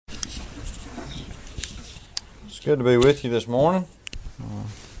Good to be with you this morning.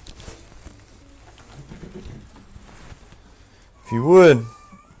 If you would,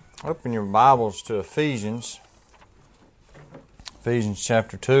 open your Bibles to Ephesians. Ephesians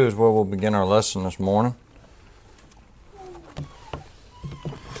chapter 2 is where we'll begin our lesson this morning.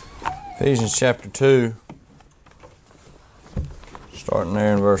 Ephesians chapter 2, starting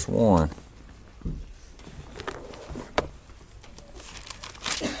there in verse 1.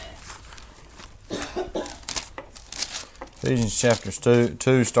 Ephesians chapter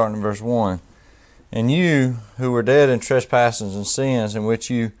 2, starting in verse 1. And you, who were dead in trespasses and sins, in which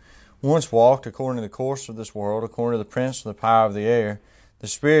you once walked according to the course of this world, according to the prince of the power of the air, the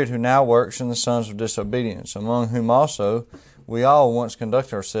spirit who now works in the sons of disobedience, among whom also we all once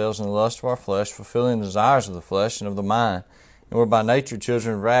conducted ourselves in the lust of our flesh, fulfilling the desires of the flesh and of the mind, and were by nature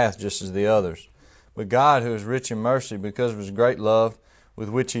children of wrath, just as the others. But God, who is rich in mercy, because of His great love with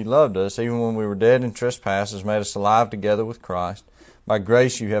which He loved us, even when we were dead in trespasses, made us alive together with Christ. By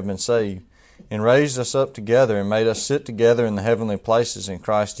grace you have been saved, and raised us up together, and made us sit together in the heavenly places in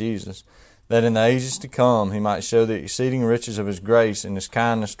Christ Jesus, that in the ages to come He might show the exceeding riches of His grace and His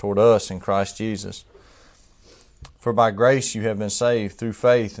kindness toward us in Christ Jesus. For by grace you have been saved through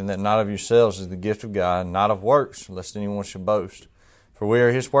faith, and that not of yourselves is the gift of God, not of works, lest anyone should boast. For we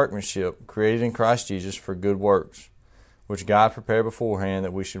are His workmanship, created in Christ Jesus for good works, which God prepared beforehand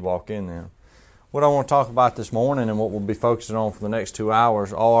that we should walk in them. What I want to talk about this morning and what we'll be focusing on for the next 2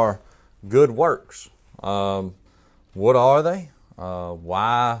 hours are good works. What are they?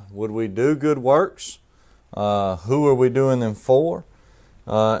 Why would we do good works? Who are we doing them for?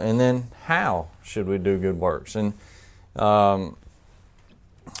 And then how should we do good works? And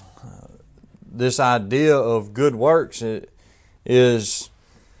this idea of good works is,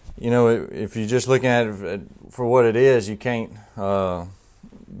 if you're just looking at it for what it is, you can't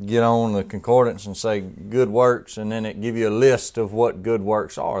get on the concordance and say good works and then it give you a list of what good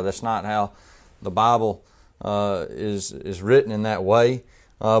works are. That's not how the Bible is written in that way.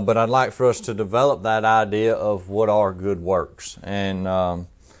 But I'd like for us to develop that idea of what are good works. And, like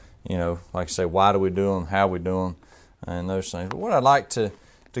I say, why do we do them, how we do them, and those things. But what I'd like to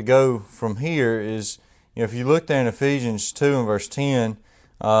go from here is, if you look there in Ephesians 2 and verse 10,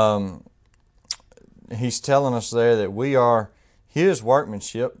 he's telling us there that we are His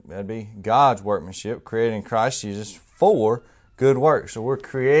workmanship, that'd be God's workmanship, created in Christ Jesus for good works. So we're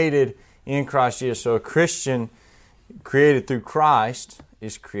created in Christ Jesus. So a Christian created through Christ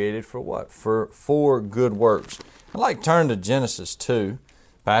is created for what? For good works. I'd like to turn to Genesis 2,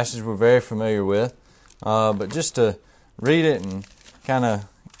 passage we're very familiar with, but just to read it and kind of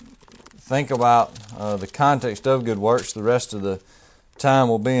think about the context of good works. The rest of the time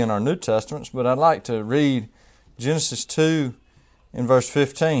will be in our New Testaments, but I'd like to read Genesis 2 in verse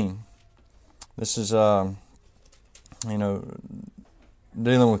 15. This is, dealing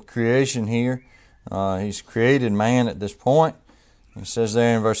with creation here. He's created man at this point. It says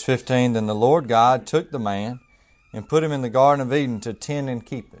there in verse 15, Then the Lord God took the man and put him in the Garden of Eden to tend and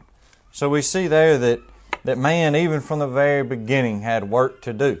keep it. So we see there that man, even from the very beginning, had work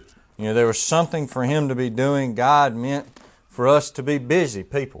to do. There was something for him to be doing. God meant for us to be busy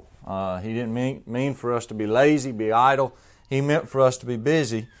people. He didn't mean for us to be lazy, be idle. He meant for us to be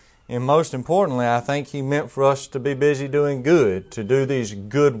busy. And most importantly, I think He meant for us to be busy doing good, to do these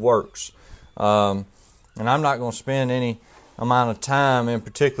good works. And I'm not going to spend any amount of time in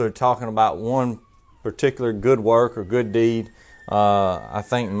particular talking about one particular good work or good deed. I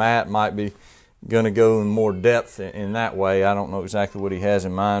think Matt might be going to go in more depth in that way. I don't know exactly what he has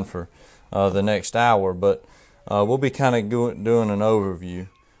in mind for the next hour, but we'll be kind of doing an overview.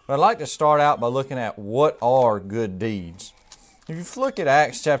 But I'd like to start out by looking at what are good deeds. If you look at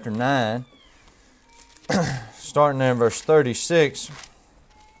Acts chapter 9, starting there in verse 36,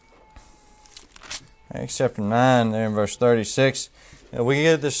 Acts chapter 9, there in verse 36, we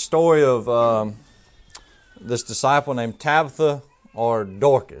get this story of this disciple named Tabitha or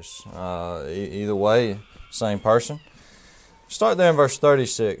Dorcas. Either way, same person. Start there in verse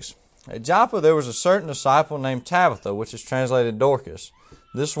 36. At Joppa there was a certain disciple named Tabitha, which is translated Dorcas.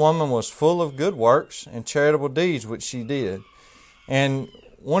 This woman was full of good works and charitable deeds which she did. And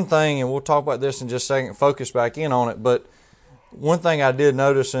one thing, and we'll talk about this in just a second, focus back in on it, but one thing I did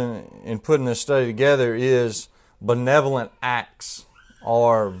notice in putting this study together is benevolent acts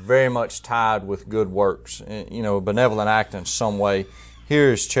are very much tied with good works. A benevolent act in some way.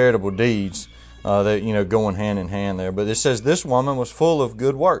 Here is charitable deeds that, going hand in hand there. But it says this woman was full of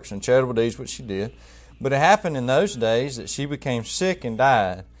good works and charitable deeds which she did. But it happened in those days that she became sick and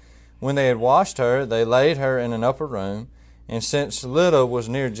died. When they had washed her, they laid her in an upper room. And since Lydda was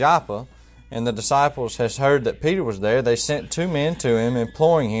near Joppa, and the disciples has heard that Peter was there, they sent 2 men to him,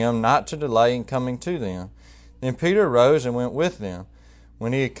 imploring him not to delay in coming to them. Then Peter arose and went with them.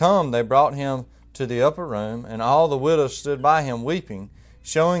 When he had come, they brought him to the upper room, and all the widows stood by him weeping,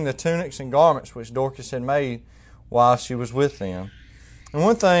 showing the tunics and garments which Dorcas had made while she was with them. And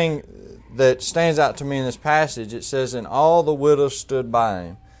one thing that stands out to me in this passage, it says, and all the widows stood by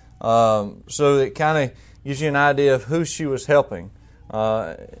him. So it kind of gives you an idea of who she was helping.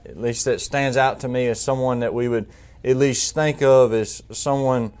 At least that stands out to me as someone that we would at least think of as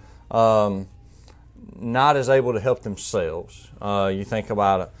someone not as able to help themselves. You think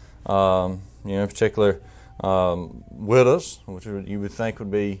about it, in particular widows, which you would think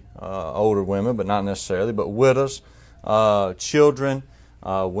would be older women, but not necessarily, but widows, children,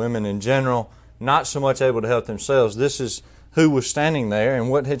 women in general, not so much able to help themselves. This is who was standing there, and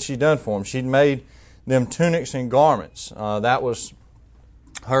what had she done for them? She'd made them tunics and garments. That was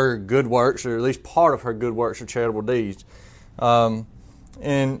her good works, or at least part of her good works or charitable deeds. And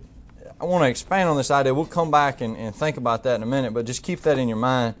I want to expand on this idea. We'll come back and think about that in a minute, but just keep that in your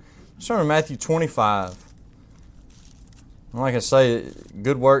mind. Start in Matthew 25. Like I say,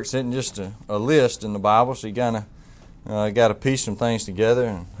 good works isn't just a list in the Bible, so you got to piece some things together,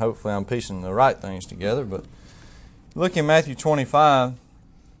 and hopefully I'm piecing the right things together. But look in Matthew 25,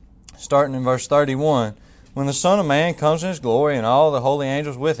 starting in verse 31. When the Son of Man comes in His glory and all the holy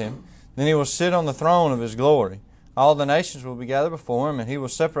angels with Him, then He will sit on the throne of His glory. All the nations will be gathered before Him, and He will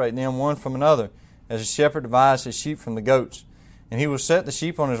separate them one from another, as a shepherd divides his sheep from the goats. And He will set the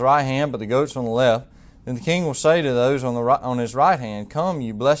sheep on His right hand, but the goats on the left. Then the King will say to those on His right hand, Come,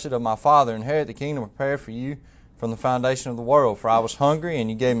 you blessed of my Father, inherit the kingdom prepared for you from the foundation of the world. For I was hungry, and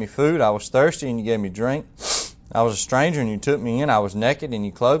you gave me food. I was thirsty, and you gave me drink. I was a stranger, and you took me in. I was naked, and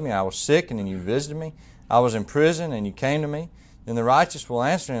you clothed me. I was sick, and you visited me. I was in prison, and you came to me. Then the righteous will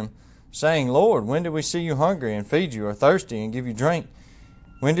answer Him, saying, Lord, when did we see you hungry and feed you, or thirsty and give you drink?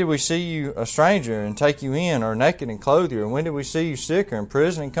 When did we see you a stranger and take you in, or naked and clothe you? Or when did we see you sick or in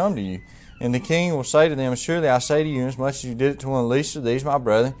prison and come to you? And the King will say to them, Surely I say to you, as much as you did it to one of the least of these, my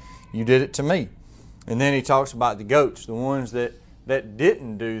brethren, you did it to me. And then He talks about the goats, the ones that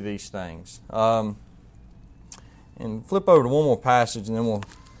didn't do these things. And flip over to one more passage, and then we'll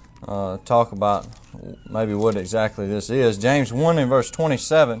talk about maybe what exactly this is. James 1 in verse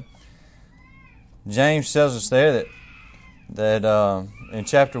 27. James tells us there that in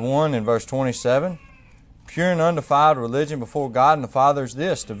chapter 1 in verse 27, pure and undefiled religion before God and the Father is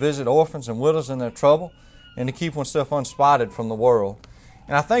this, to visit orphans and widows in their trouble, and to keep oneself unspotted from the world.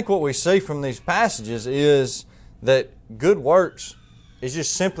 And I think what we see from these passages is that good works is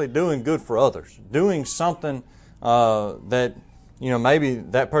just simply doing good for others, doing something that maybe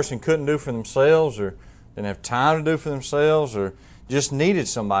that person couldn't do for themselves, or didn't have time to do for themselves, or just needed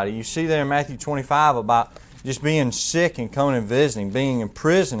somebody. You see there in Matthew 25 about just being sick and coming and visiting, being in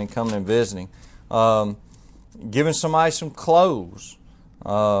prison and coming and visiting, giving somebody some clothes,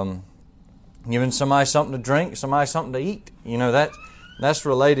 giving somebody something to drink, somebody something to eat. That's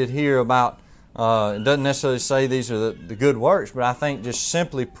related here about, it doesn't necessarily say these are the good works, but I think just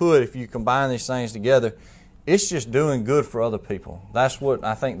simply put, if you combine these things together, it's just doing good for other people. That's what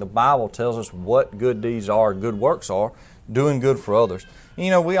I think the Bible tells us what good deeds are, good works are, doing good for others.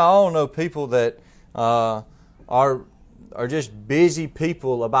 We all know people that are just busy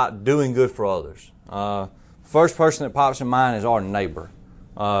people about doing good for others. First person that pops in mind is our neighbor,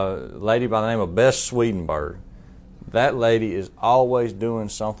 a lady by the name of Bess Swedenberg. That lady is always doing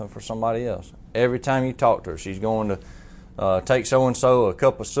something for somebody else. Every time you talk to her, she's going to take so-and-so a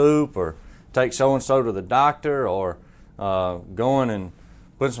cup of soup, or take so-and-so to the doctor, or going and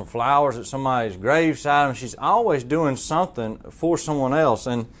putting some flowers at somebody's graveside. And she's always doing something for someone else.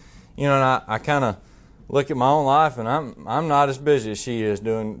 And, I kind of look at my own life, and I'm not as busy as she is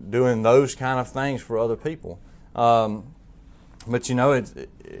doing those kind of things for other people. But,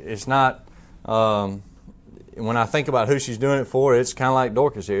 it's not... when I think about who she's doing it for, it's kind of like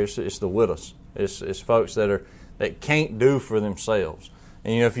Dorcas here. It's the widows. It's folks that can't do for themselves.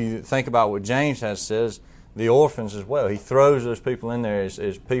 And if you think about what James says, the orphans as well. He throws those people in there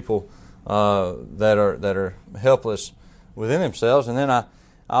as people that are helpless within themselves. And then I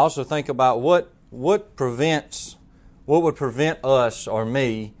also think about what would prevent us or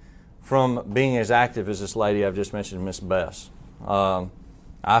me from being as active as this lady I've just mentioned, Miss Bess.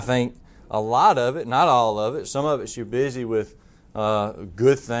 I think a lot of it, not all of it, some of it's you're busy with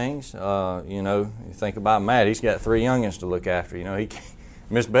good things. You think about Matt, he's got 3 youngins to look after.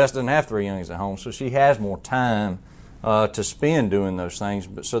 Miss Bess doesn't have 3 youngins at home, so she has more time to spend doing those things.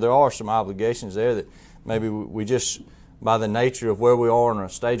 But so there are some obligations there that maybe we just by the nature of where we are in a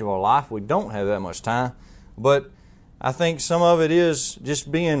stage of our life, we don't have that much time. But I think some of it is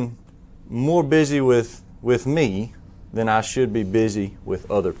just being more busy with me than I should be busy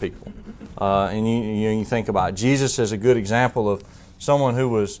with other people. And you think about Jesus as a good example of someone who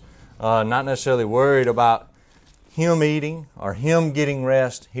was not necessarily worried about him eating or him getting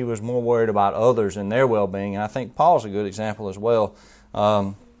rest. He was more worried about others and their well-being. And I think Paul's a good example as well.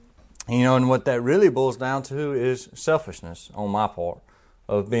 And what that really boils down to is selfishness on my part,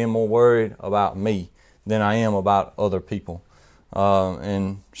 of being more worried about me than I am about other people.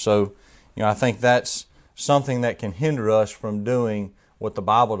 And so, I think that's something that can hinder us from doing what the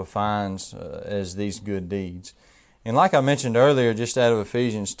Bible defines as these good deeds. And like I mentioned earlier, just out of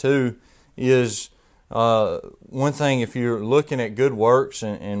Ephesians 2, is one thing, if you're looking at good works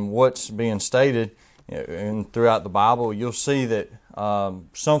and what's being stated and throughout the Bible, you'll see that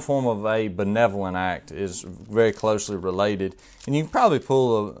some form of a benevolent act is very closely related. And you can probably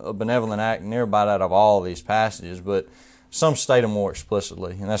pull a benevolent act near about out of all of these passages, but some state them more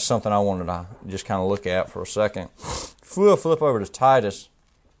explicitly. And that's something I wanted to just kind of look at for a second. If we'll flip over to Titus.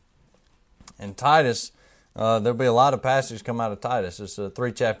 In Titus, there'll be a lot of passages come out of Titus. It's a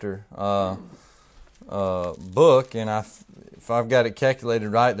 3-chapter book, and if I've got it calculated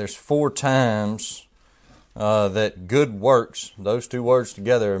right, there's 4 times that good works, those 2 words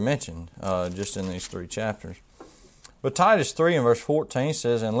together, are mentioned just in these 3 chapters. But Titus 3 and verse 14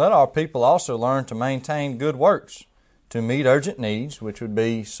 says, "And let our people also learn to maintain good works, to meet urgent needs," which would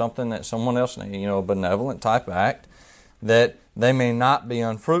be something that someone else needs, a benevolent type act, "that they may not be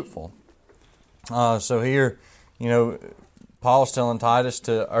unfruitful." So here, Paul's telling Titus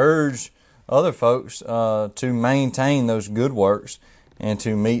to urge other folks to maintain those good works and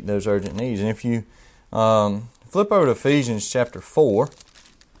to meet those urgent needs. And if you flip over to Ephesians chapter 4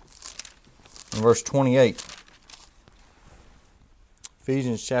 and verse 28.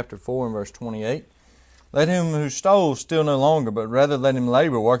 Ephesians chapter 4 and verse 28. "Let him who stole steal no longer, but rather let him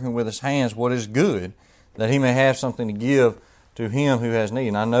labor, working with his hands what is good, that he may have something to give to him who has need."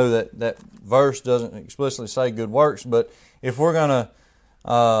 And I know that verse doesn't explicitly say good works, but if we're going to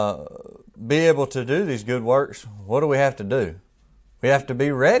be able to do these good works, what do we have to do? We have to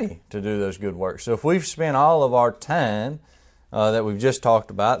be ready to do those good works. So if we've spent all of our time that we've just talked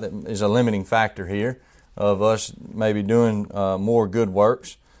about, that is a limiting factor here of us maybe doing more good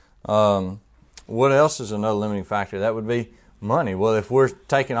works. What else is another limiting factor? That would be money. Well, if we're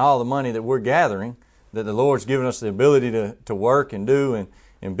taking all the money that we're gathering, that the Lord's given us the ability to work and do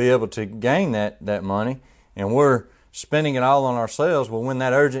and be able to gain that money, and we're spending it all on ourselves, well, when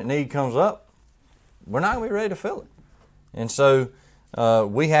that urgent need comes up, we're not going to be ready to fill it. And so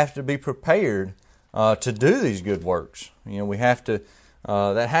we have to be prepared to do these good works. We have to,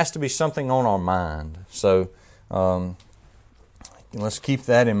 that has to be something on our mind. So let's keep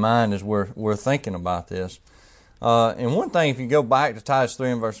that in mind as we're thinking about this. And one thing, if you go back to Titus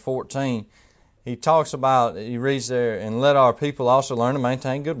 3 and verse 14, he reads there, "And let our people also learn to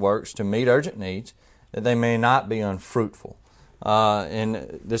maintain good works, to meet urgent needs, that they may not be unfruitful."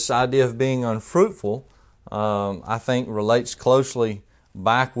 And this idea of being unfruitful, I think, relates closely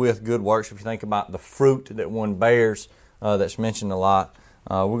back with good works. If you think about the fruit that one bears, that's mentioned a lot,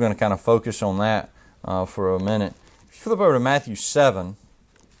 we're going to kind of focus on that for a minute. If you flip over to Matthew 7,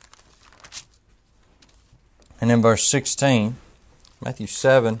 and in verse 16, Matthew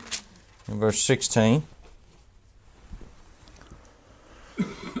 7 and verse 16,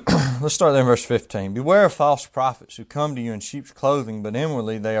 let's start there in verse 15. "Beware of false prophets who come to you in sheep's clothing, but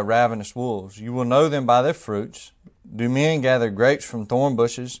inwardly they are ravenous wolves. You will know them by their fruits. Do men gather grapes from thorn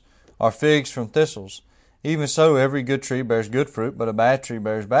bushes, or figs from thistles? Even so, every good tree bears good fruit, but a bad tree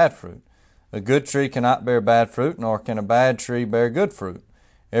bears bad fruit. A good tree cannot bear bad fruit, nor can a bad tree bear good fruit.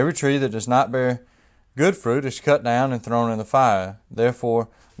 Every tree that does not bear good fruit is cut down and thrown in the fire. Therefore,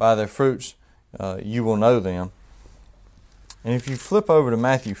 by their fruits you will know them." And if you flip over to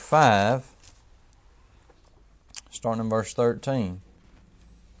Matthew 5, starting in verse 13.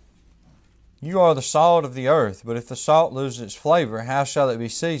 "You are the salt of the earth, but if the salt loses its flavor, how shall it be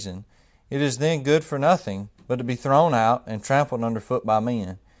seasoned? It is then good for nothing, but to be thrown out and trampled underfoot by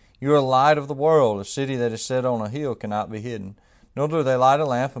men. You are the light of the world. A city that is set on a hill cannot be hidden. Nor do they light a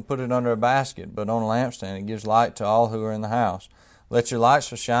lamp and put it under a basket, but on a lampstand. It gives light to all who are in the house. Let your light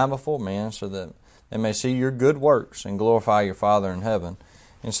so shine before men, so that they may see your good works and glorify your Father in heaven."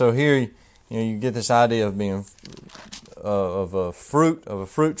 And so here, you get this idea of being of a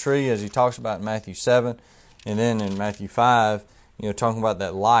fruit tree, as he talks about in Matthew 7, and then in Matthew 5, talking about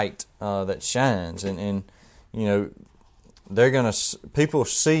that light that shines, and they're going to, people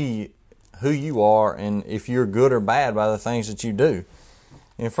see who you are and if you're good or bad by the things that you do.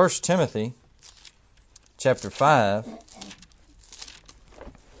 In 1 Timothy chapter 5,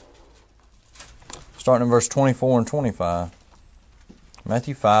 starting in verse 24 and 25.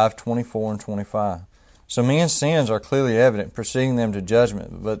 Matthew 5, 24 and 25. So men's sins are clearly evident, preceding them to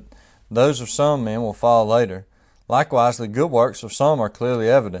judgment, but those of some men will follow later. Likewise, the good works of some are clearly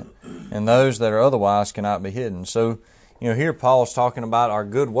evident, and those that are otherwise cannot be hidden. So, here Paul's talking about our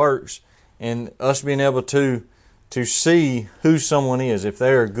good works and us being able to see who someone is, if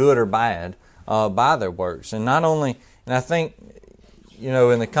they're good or bad, by their works. And not only, and I think,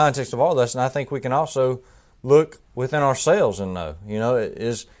 in the context of all this, and I think we can also look within ourselves and know,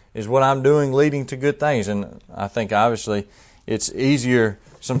 is what I'm doing leading to good things? And I think obviously it's easier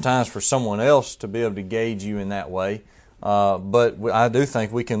sometimes for someone else to be able to gauge you in that way. But I do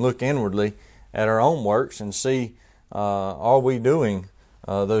think we can look inwardly at our own works and see, are we doing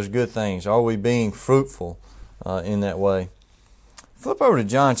those good things? Are we being fruitful in that way? Flip over to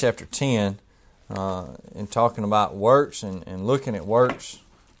John chapter 10 and talking about works and looking at works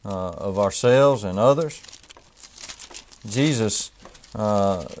of ourselves and others. Jesus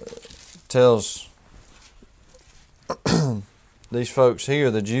tells these folks here,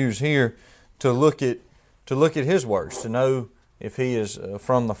 the Jews here, to look at his works, to know if he is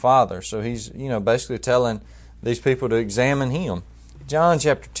from the Father. So he's basically telling these people to examine him. John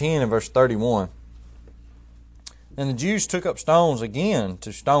chapter 10 and verse 31. And the Jews took up stones again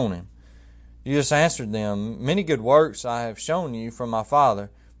to stone him. Jesus answered them, Many good works I have shown you from my Father.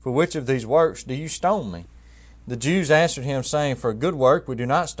 For which of these works do you stone me? The Jews answered him, saying, For a good work we do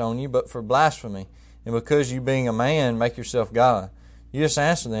not stone you, but for blasphemy, and because you being a man make yourself God. Jesus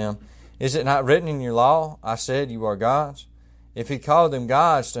answered them, Is it not written in your law, I said you are gods? If he called them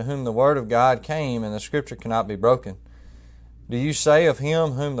gods to whom the word of God came, and the scripture cannot be broken, do you say of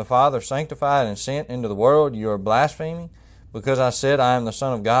him whom the Father sanctified and sent into the world, you are blaspheming, because I said I am the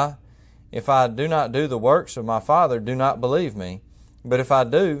Son of God? If I do not do the works of my Father, do not believe me. But if I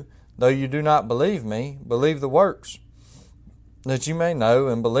do, though you do not believe me, believe the works, that you may know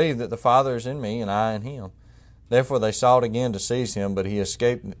and believe that the Father is in me and I in him. Therefore they sought again to seize him, but he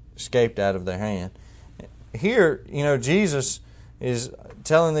escaped out of their hand. Here, Jesus is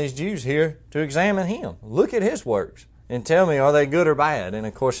telling these Jews here to examine him. Look at his works and tell me, are they good or bad? And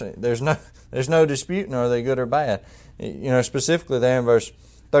of course, there's no disputing, are they good or bad? Specifically there in verse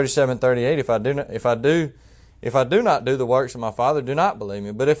 37, 38, if I do not do the works of my Father, do not believe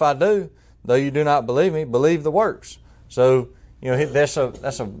me. But if I do, though you do not believe me, believe the works. So, that's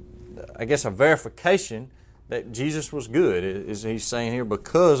a verification that Jesus was good, is he's saying here,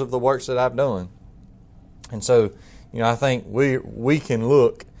 because of the works that I've done. And so, I think we can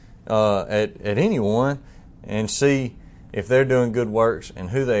look at anyone and see if they're doing good works and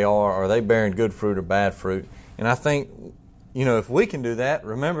who they are they bearing good fruit or bad fruit? And I think, if we can do that,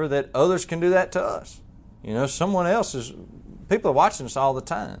 remember that others can do that to us. Someone else people are watching us all the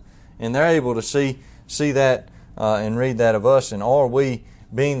time, and they're able to see that and read that of us. And are we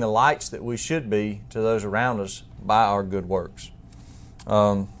being the lights that we should be to those around us by our good works?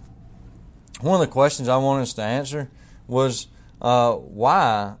 One of the questions I wanted us to answer was,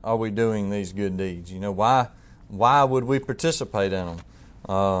 why are we doing these good deeds? Why would we participate in them?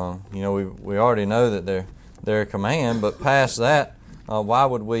 We already know that they're a command, but past that, why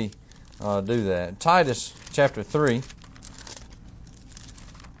would we do that? Titus chapter 3.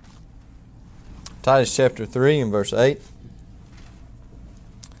 Titus chapter 3 and verse 8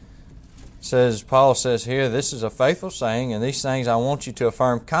 Paul says here, This is a faithful saying, and these things I want you to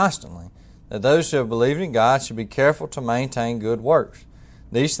affirm constantly, that those who have believed in God should be careful to maintain good works.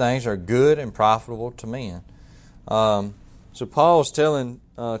 These things are good and profitable to men. So Paul's telling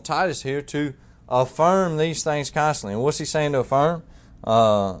Titus here to affirm these things constantly. And what's he saying to affirm?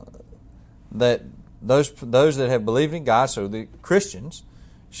 That those that have believed in God, so the Christians,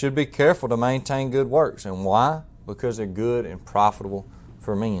 should be careful to maintain good works. And why? Because they're good and profitable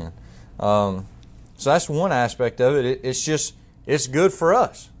for men. So that's one aspect of it. It's good for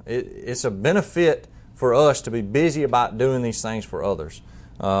us. It's a benefit for us to be busy about doing these things for others.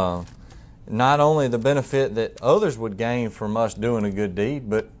 Not only the benefit that others would gain from us doing a good deed,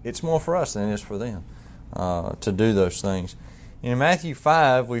 but it's more for us than it is for them to do those things. In Matthew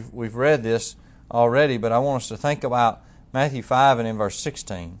 5, we've read this already, but I want us to think about Matthew 5 and in verse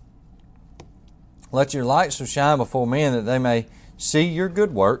 16. Let your light so shine before men that they may see your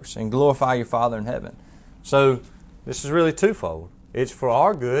good works and glorify your Father in heaven. So this is really twofold. It's for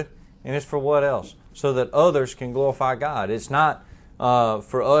our good, and it's for what else? So that others can glorify God. It's not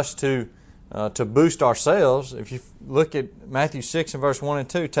for us to to boost ourselves. If you look at Matthew 6 and verse 1 and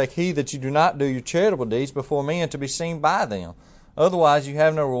 2, take heed that you do not do your charitable deeds before men to be seen by them. Otherwise you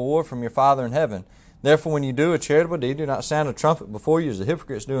have no reward from your Father in heaven. Therefore when you do a charitable deed, do not sound a trumpet before you as the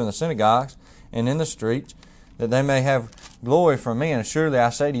hypocrites do in the synagogues and in the streets, that they may have glory from men. And surely I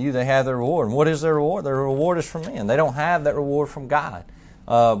say to you, they have their reward. And what is their reward? Their reward is from men. They don't have that reward from God.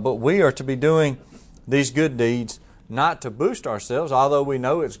 But we are to be doing these good deeds not to boost ourselves, although we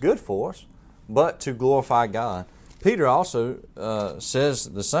know it's good for us, but to glorify God. Peter also says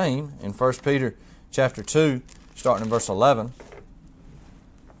the same in 1 Peter chapter 2, starting in verse 11.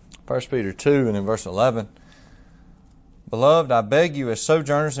 1 Peter 2 and in verse 11. Beloved, I beg you as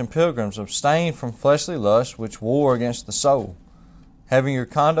sojourners and pilgrims, abstain from fleshly lusts which war against the soul, having your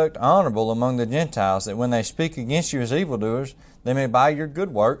conduct honorable among the Gentiles, that when they speak against you as evildoers, they may by your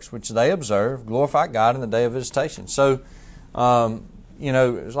good works, which they observe, glorify God in the day of visitation. So,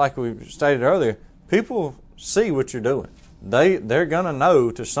 it's like we stated earlier, people see what you're doing. They're going to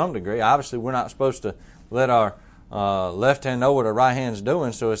know to some degree. Obviously, we're not supposed to let our left hand know what our right hand's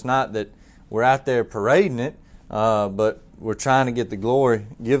doing, so it's not that we're out there parading it, but we're trying to get the glory,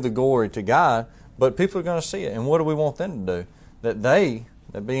 give the glory to God. But people are going to see it, and what do we want them to do?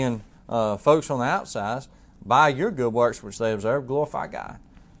 That being folks on the outside, by your good works which they observe, glorify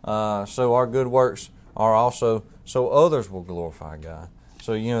God. So our good works are also so others will glorify God.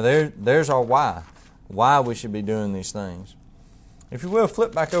 So there's our why we should be doing these things. If you will,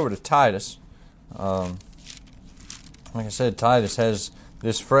 flip back over to Titus. Like I said, Titus has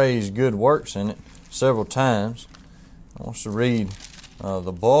this phrase "good works" in it several times. I want us to read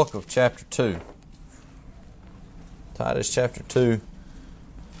the bulk of chapter 2. Titus chapter 2.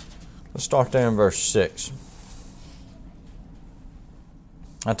 Let's start there in verse 6.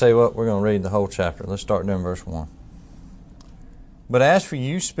 I tell you what, we're going to read the whole chapter. Let's start there in verse 1. But as for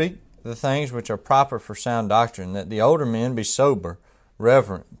you, speak the things which are proper for sound doctrine, that the older men be sober,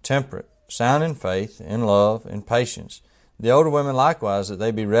 reverent, temperate, sound in faith, in love, in patience. The older women likewise, that they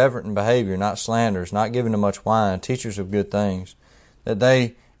be reverent in behavior, not slanderers, not given to much wine, teachers of good things, that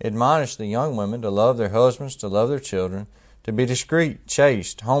they admonish the young women to love their husbands, to love their children, to be discreet,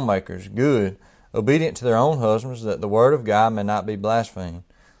 chaste, homemakers, good, obedient to their own husbands, that the word of God may not be blasphemed.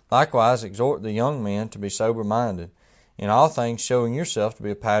 Likewise exhort the young men to be sober-minded, in all things showing yourself to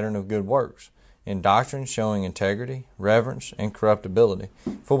be a pattern of good works, in doctrine showing integrity, reverence, and corruptibility.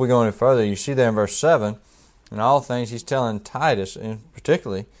 Before we go any further, you see there in verse 7, in all things he's telling Titus, and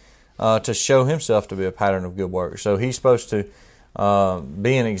particularly, to show himself to be a pattern of good works. So he's supposed to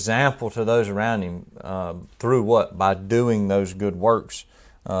be an example to those around him through what? By doing those good works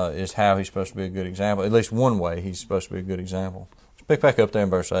is how he's supposed to be a good example. At least one way he's supposed to be a good example. Let's pick back up there in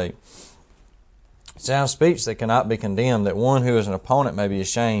verse 8. Sound speech that cannot be condemned, that one who is an opponent may be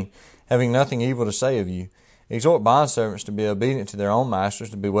ashamed, having nothing evil to say of you. Exhort bondservants to be obedient to their own masters,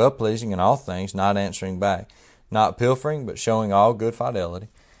 to be well-pleasing in all things, not answering back, not pilfering, but showing all good fidelity,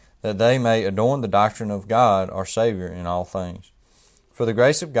 that they may adorn the doctrine of God our Savior in all things. For the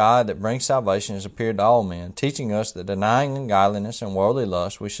grace of God that brings salvation has appeared to all men, teaching us that denying ungodliness and worldly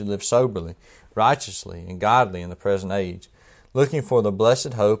lust, we should live soberly, righteously, and godly in the present age, looking for the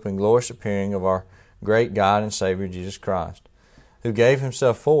blessed hope and glorious appearing of our great God and Savior Jesus Christ, who gave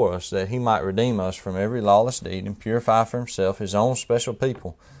himself for us, that he might redeem us from every lawless deed and purify for himself his own special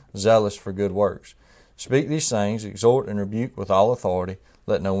people, zealous for good works. Speak these things, exhort and rebuke with all authority,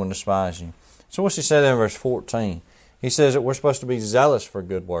 let no one despise you. So what's he say there in verse 14? He says that we're supposed to be zealous for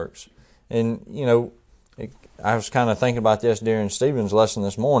good works. And, I was kind of thinking about this during Stephen's lesson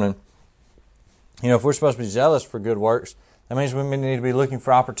this morning. If we're supposed to be zealous for good works, that means we need to be looking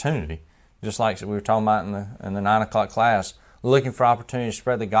for opportunity. Just like we were talking about in the 9 o'clock class, looking for opportunity to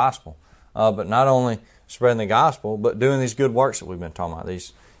spread the gospel. But not only spreading the gospel, but doing these good works that we've been talking about,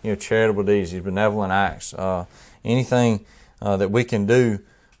 these charitable deeds, these benevolent acts, anything that we can do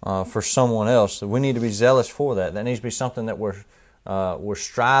for someone else. So we need to be zealous for that. That needs to be something that we're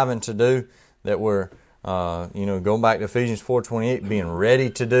striving to do, that we're going back to Ephesians 4:28, being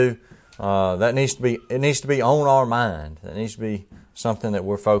ready to do. It needs to be on our mind. That needs to be something that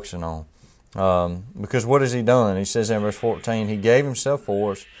we're focusing on. Because what has he done? He says in verse 14, he gave himself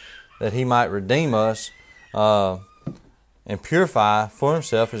for us that he might redeem us and purify for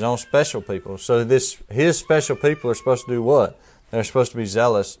himself his own special people. So his special people are supposed to do what? They're supposed to be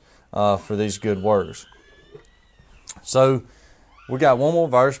zealous for these good works. So we got one more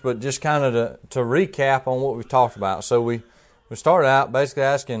verse, but just kind of to recap on what we've talked about. So we started out basically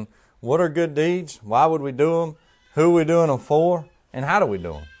asking, what are good deeds? Why would we do them? Who are we doing them for? And how do we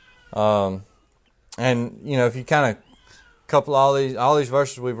do them? And if you kind of couple all these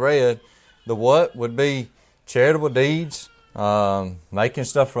verses we've read, The what would be charitable deeds, making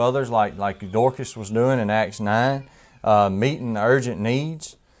stuff for others like Dorcas was doing in Acts 9, meeting urgent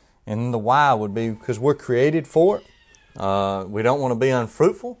needs. And the why would be because we're created for it. We don't want to be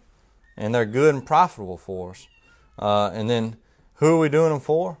unfruitful, and they're good and profitable for us. And then who are we doing them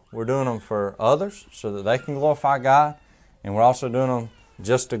for? We're doing them for others so that they can glorify God, and we're also doing them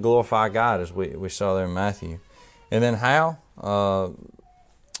just to glorify God, as we saw there in Matthew. And then how? So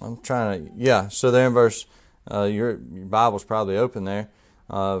there in verse, your Bible's probably open there.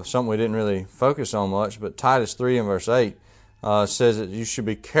 Something we didn't really focus on much, but Titus 3 and verse 8 says that you should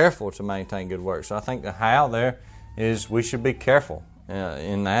be careful to maintain good works. So I think the how there is we should be careful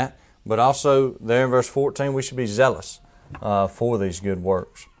in that. But also there in verse 14, we should be zealous for these good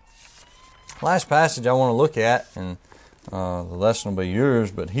works. Last passage I want to look at, and the lesson will be yours,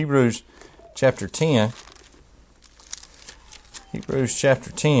 but Hebrews chapter 10. Hebrews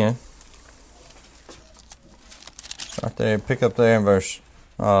chapter 10. Start there, pick up there in verse...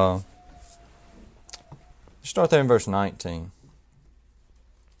 start there in verse 19.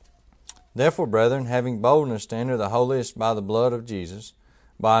 Therefore, brethren, having boldness to enter the holiest by the blood of Jesus,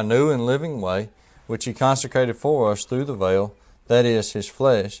 by a new and living way, which He consecrated for us through the veil, that is, His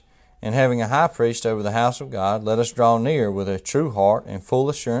flesh, and having a high priest over the house of God, let us draw near with a true heart and full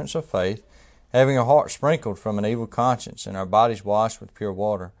assurance of faith, having our heart sprinkled from an evil conscience and our bodies washed with pure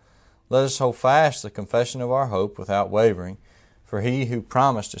water. Let us hold fast the confession of our hope without wavering, for He who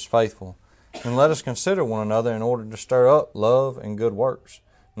promised is faithful. And let us consider one another in order to stir up love and good works,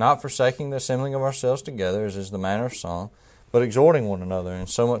 not forsaking the assembling of ourselves together, as is the manner of some, but exhorting one another, and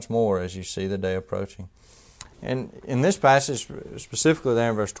so much more as you see the day approaching. And in this passage, specifically there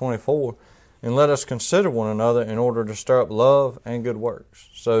in verse 24, and let us consider one another in order to stir up love and good works.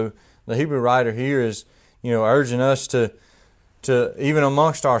 So the Hebrew writer here is, urging us to even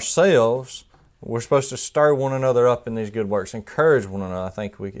amongst ourselves, we're supposed to stir one another up in these good works. Encourage one another, I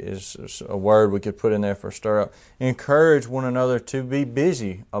think is a word we could put in there for stir up. Encourage one another to be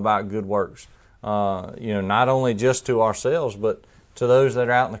busy about good works. Not only just to ourselves, but to those that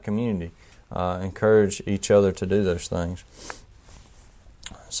are out in the community. Encourage each other to do those things.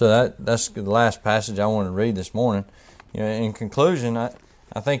 So that's the last passage I want to read this morning. In conclusion, I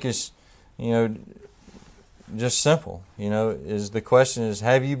think it's, just simple. Is the question is,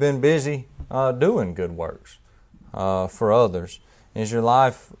 have you been busy doing good works for others? Is your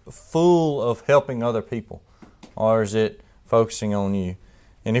life full of helping other people, or is it focusing on you?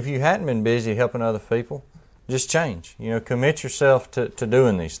 And if you hadn't been busy helping other people, just change. Commit yourself to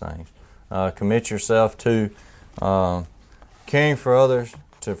doing these things. Commit yourself to caring for others,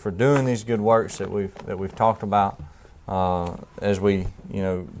 for doing these good works that we've talked about. As we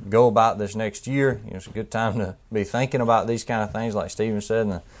go about this next year, it's a good time to be thinking about these kind of things, like Stephen said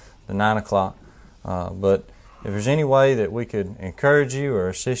in the 9 o'clock. But if there's any way that we could encourage you or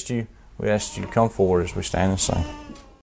assist you, we ask you to come forward as we stand and sing.